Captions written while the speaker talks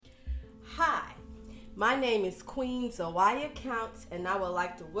My name is Queen Zawaya Counts, and I would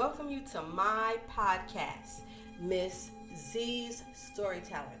like to welcome you to my podcast, Miss Z's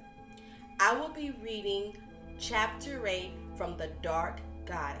Storytelling. I will be reading Chapter 8 from The Dark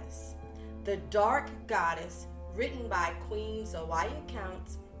Goddess. The Dark Goddess, written by Queen Zawaya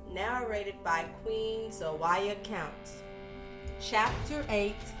Counts, narrated by Queen Zawaya Counts. Chapter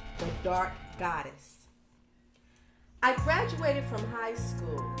 8, The Dark Goddess. I graduated from high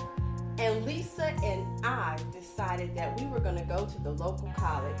school, and Lisa and I decided that we were going to go to the local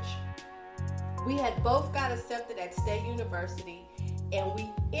college. We had both got accepted at State University, and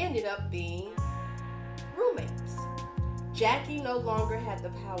we ended up being roommates. Jackie no longer had the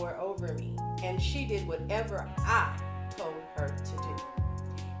power over me, and she did whatever I told her to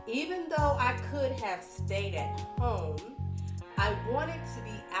do. Even though I could have stayed at home, I wanted to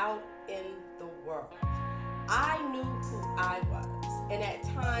be out in the world. I knew who I was, and at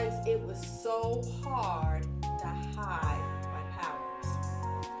times it was so hard to hide my powers.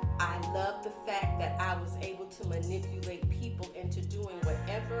 I loved the fact that I was able to manipulate people into doing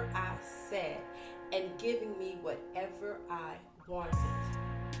whatever I said and giving me whatever I wanted.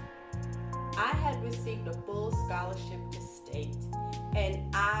 I had received a full scholarship to State,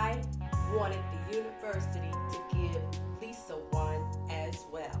 and I wanted the university to give Lisa one as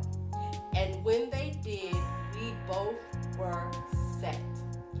well. And when they did, we both were set.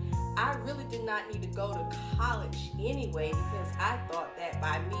 I really did not need to go to college anyway because I thought that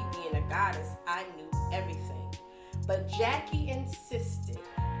by me being a goddess, I knew everything. But Jackie insisted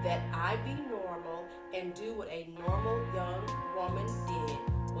that I be normal and do what a normal young woman did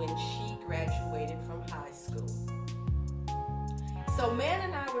when she graduated from high school. So Man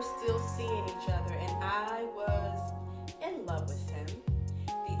and I were still seeing each other, and I was in love with him.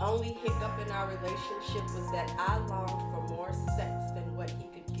 The only hiccup in our relationship was that I longed for more sex than what he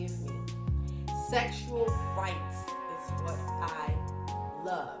could give me. Sexual rights is what I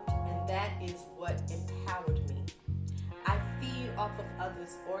loved, and that is what empowered me. I feed off of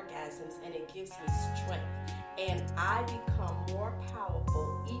others' orgasms, and it gives me strength, and I become more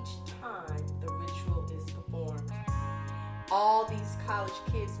powerful each time the ritual is performed. All these college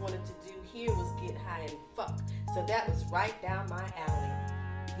kids wanted to do here was get high and fuck, so that was right down my alley.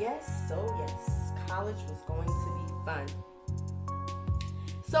 Yes, college was going to be fun.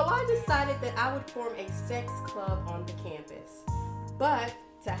 So I decided that I would form a sex club on the campus. But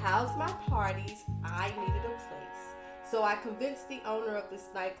to house my parties, I needed a place. So I convinced the owner of this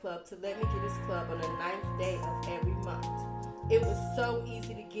nightclub to let me get his club on the 9th day of every month. It was so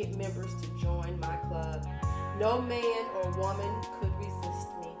easy to get members to join my club. No man or woman could resist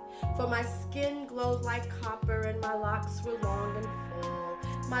me, for my skin glowed like copper and my locks were long and full.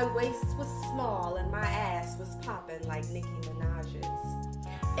 My waist was small and my ass was popping like Nicki Minaj's.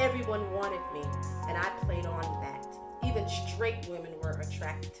 Everyone wanted me, and I played on that. Even straight women were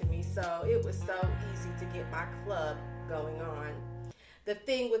attracted to me, so it was so easy to get my club going on. The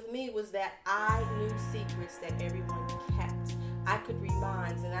thing with me was that I knew secrets that everyone kept. I could read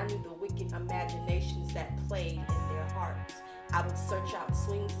minds, and I knew the wicked imaginations that played in their hearts. I would search out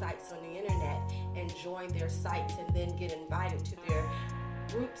swing sites on the internet and join their sites and then get invited to their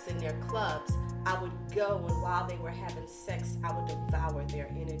groups in their clubs. I would go, and while they were having sex, I would devour their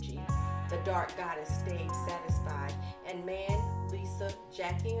energy. The Dark Goddess stayed satisfied, and Man, Lisa,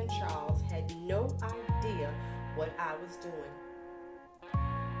 Jackie, and Charles had no idea what I was doing.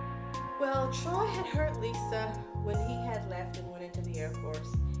 Well, Troy had hurt Lisa when he had left and went into the Air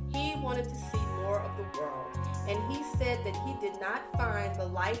Force. He wanted to see more of the world, and he said that he did not find the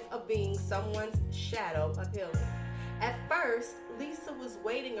life of being someone's shadow appealing. At first, Lisa was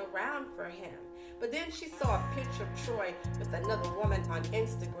waiting around for him, but then she saw a picture of Troy with another woman on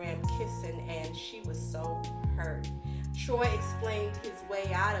Instagram kissing, and she was so hurt. Troy explained his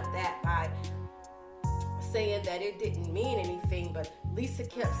way out of that by saying that it didn't mean anything, but Lisa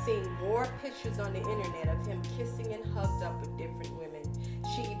kept seeing more pictures on the internet of him kissing and hugged up with different women.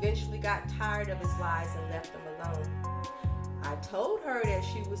 She eventually got tired of his lies and left him alone. I told her that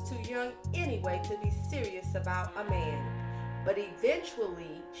she was too young anyway to be serious about a man. But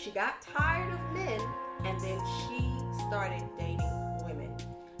eventually, she got tired of men, and then she started dating women.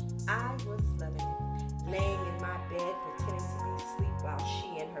 I was loving it, laying in my bed pretending to be asleep while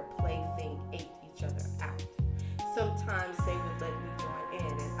she and her plaything ate each other out. Sometimes they would let me join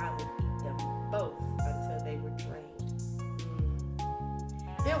in, and I would eat them both until they were drained.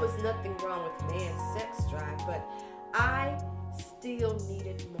 There was nothing wrong with man's sex drive, but I still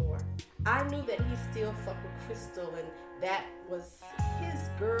needed more. I knew that he still fucked with Crystal, and that was his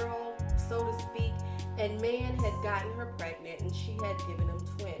girl, so to speak, and Man had gotten her pregnant, and she had given him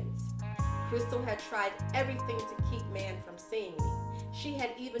twins. Crystal had tried everything to keep man from seeing me. She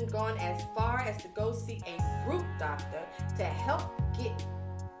had even gone as far as to go see a root doctor to help get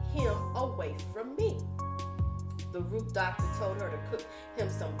him away from me. The root doctor told her to cook him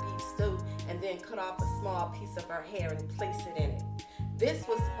some beef stew and then cut off a small piece of her hair and place it in it. This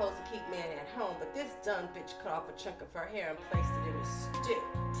was supposed to keep man at home, but this dumb bitch cut off a chunk of her hair and placed it in a stew.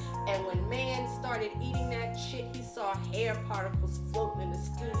 And when man started eating that shit, he saw hair particles floating in the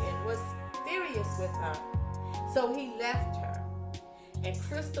stew and was furious with her. So he left her. And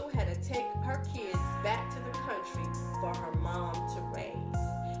Crystal had to take her kids back to the country for her mom to raise.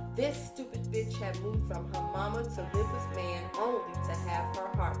 This stupid bitch had moved from her mama to live with man only to have her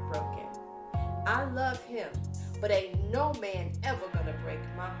heart broken. I love him, but ain't no man ever gonna break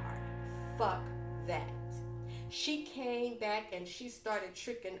my heart. Fuck that. She came back and she started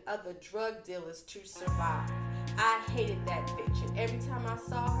tricking other drug dealers to survive. I hated that bitch, and every time I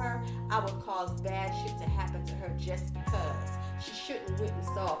saw her, I would cause bad shit to happen to her just because. She shouldn't went and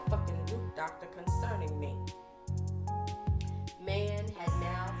saw a fucking root doctor concerning me. Man had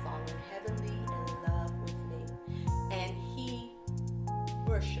now fallen heavily in love with me, and he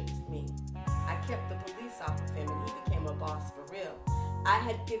worshipped me. I kept the police off of him, and he became a boss for real. I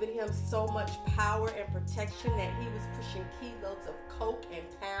had given him so much power and protection that he was pushing kilos of coke and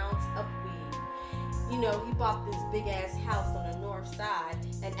pounds of weed. You know, he bought this big ass house on the north side,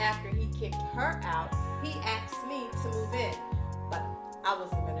 and after he kicked her out, he asked me to move in. But I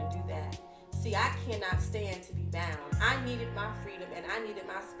wasn't gonna do that. See, I cannot stand to be bound. I needed my freedom, and I needed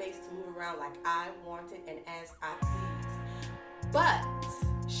my space to move around like I wanted and as I pleased. But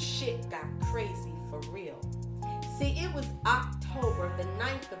shit got crazy for real. See, it was October, the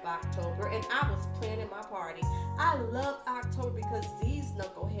 9th of October, and I was planning my party. I loved October because these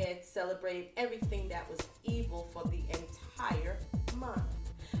knuckleheads celebrated everything that was evil for the entire month.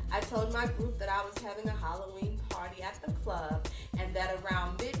 I told my group that I was having a Halloween party at the club and that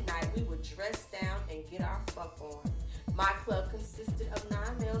around midnight we would dress down and get our fuck on. My club consisted of 9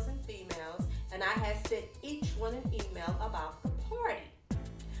 males and females, and I had sent each one an email about the party.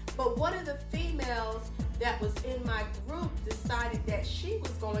 But one of the females that was in my group decided that she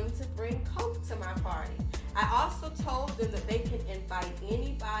was going to bring coke to my party. I also told them that they can invite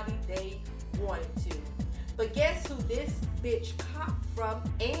anybody they wanted to. But guess who this bitch copped from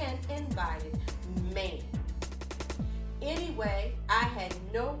and invited? Man. Anyway, I had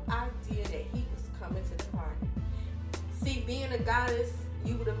no idea that he was coming to the party. See, being a goddess,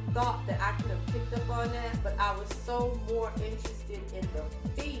 you would have thought that I could have picked up on that, but I was so more interested in the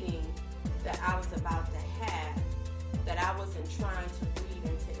feeding that I was about to have that I wasn't trying to read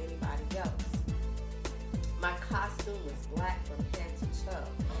into anybody else. My costume was black from head to toe,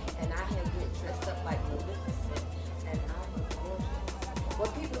 and I had been dressed up like Maleficent, and I was gorgeous.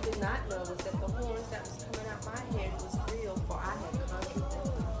 What people did not know was that the horns that was coming out my head was real, for I had conjured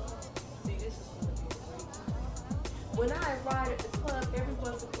them. See, this is going to be a great time. When I arrived at the club,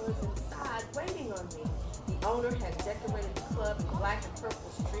 everyone was inside waiting on me. The owner had decorated the club in black and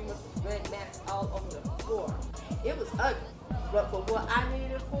purple streamers with red mats all over the floor. It was ugly, but for what I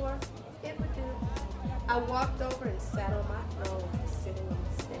needed it for, it would do. I walked over and sat on my throne, sitting on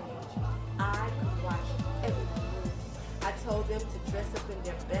the stage. I could watch everyone move. I told them to dress up in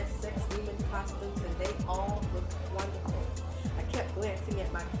their best sex demon costumes, and they all looked wonderful. I kept glancing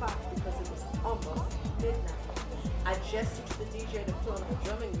at my clock because it was almost midnight. I gestured to the DJ to put on the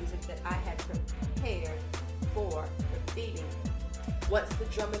drumming music that I had prepared for the feeding. Once the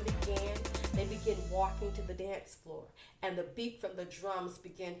drumming began, they began walking to the dance floor, and the beat from the drums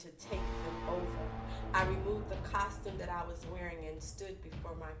began to take them over. I removed the costume that I was wearing and stood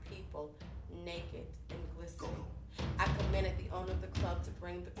before my people, naked and glistening. I commanded the owner of the club to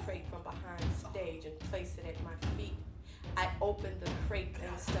bring the crate from behind the stage and place it at my feet. I opened the crate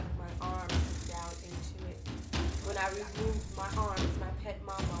and stuck my arms down into it. When I removed my arms, my pet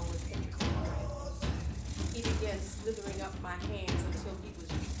mama was interested in my face. He began slithering up my hands until he was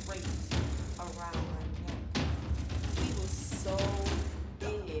draped around my neck. He was so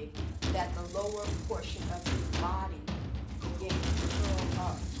big that the lower portion of his body began to curl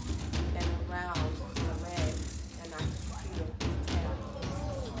up and around my legs, and I could feel his tail.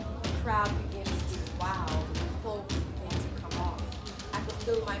 The crowd began to get wild, and the clothes began to come off. I could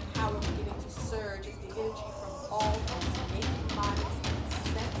feel my power beginning to surge as the energy from all those naked bodies and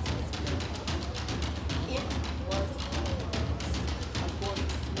sexes filled me. It was glorious. A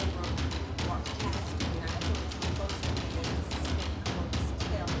gorgeous member walked past me, and I took too close to me as the snake combed his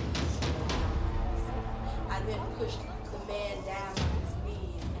tail around my pussy. I then pushed the man down on his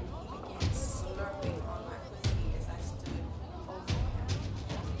knees, and he began slurping on my pussy as I stood over him.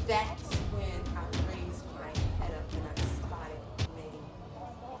 That's when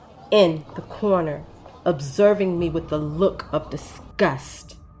in the corner, observing me with a look of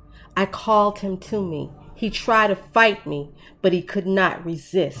disgust. I called him to me. He tried to fight me, but he could not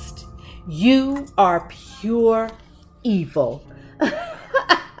resist. You are pure evil.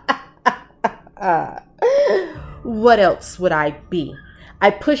 What else would I be? I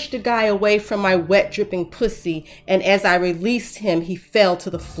pushed the guy away from my wet, dripping pussy, and as I released him, he fell to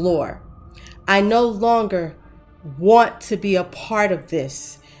the floor. I no longer want to be a part of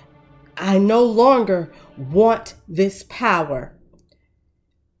this. I no longer want this power.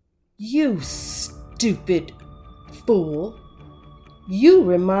 You stupid fool. You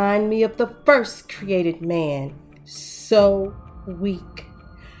remind me of the first created man. So weak.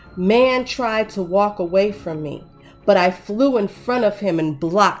 Man tried to walk away from me, but I flew in front of him and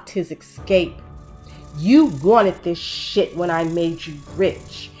blocked his escape. You wanted this shit when I made you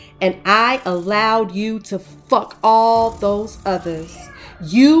rich, and I allowed you to fuck all those others.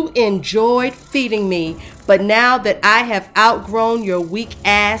 You enjoyed feeding me, but now that I have outgrown your weak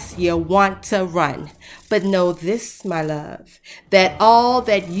ass, you want to run. But know this, my love, that all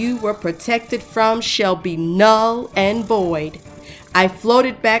that you were protected from shall be null and void. I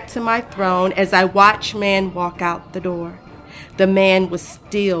floated back to my throne as I watched man walk out the door. The man was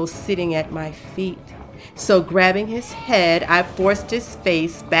still sitting at my feet. So grabbing his head, I forced his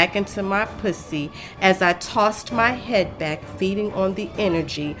face back into my pussy as I tossed my head back, feeding on the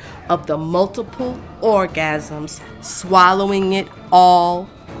energy of the multiple orgasms, swallowing it all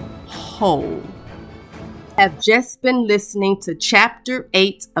whole. I've just been listening to Chapter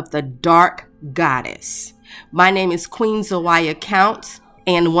 8 of The Dark Goddess. My name is Queen Zawaya Count,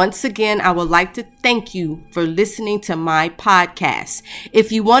 and once again, I would like to thank you for listening to my podcast.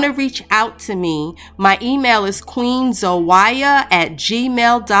 If you want to reach out to me, my email is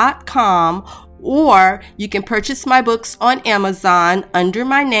queenzawaya@gmail.com, or you can purchase my books on Amazon under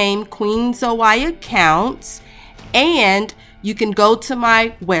my name, Queen Zawaya Count, and you can go to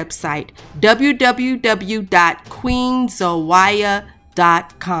my website,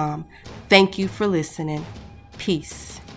 www.queenzawaya.com. Thank you for listening. Peace.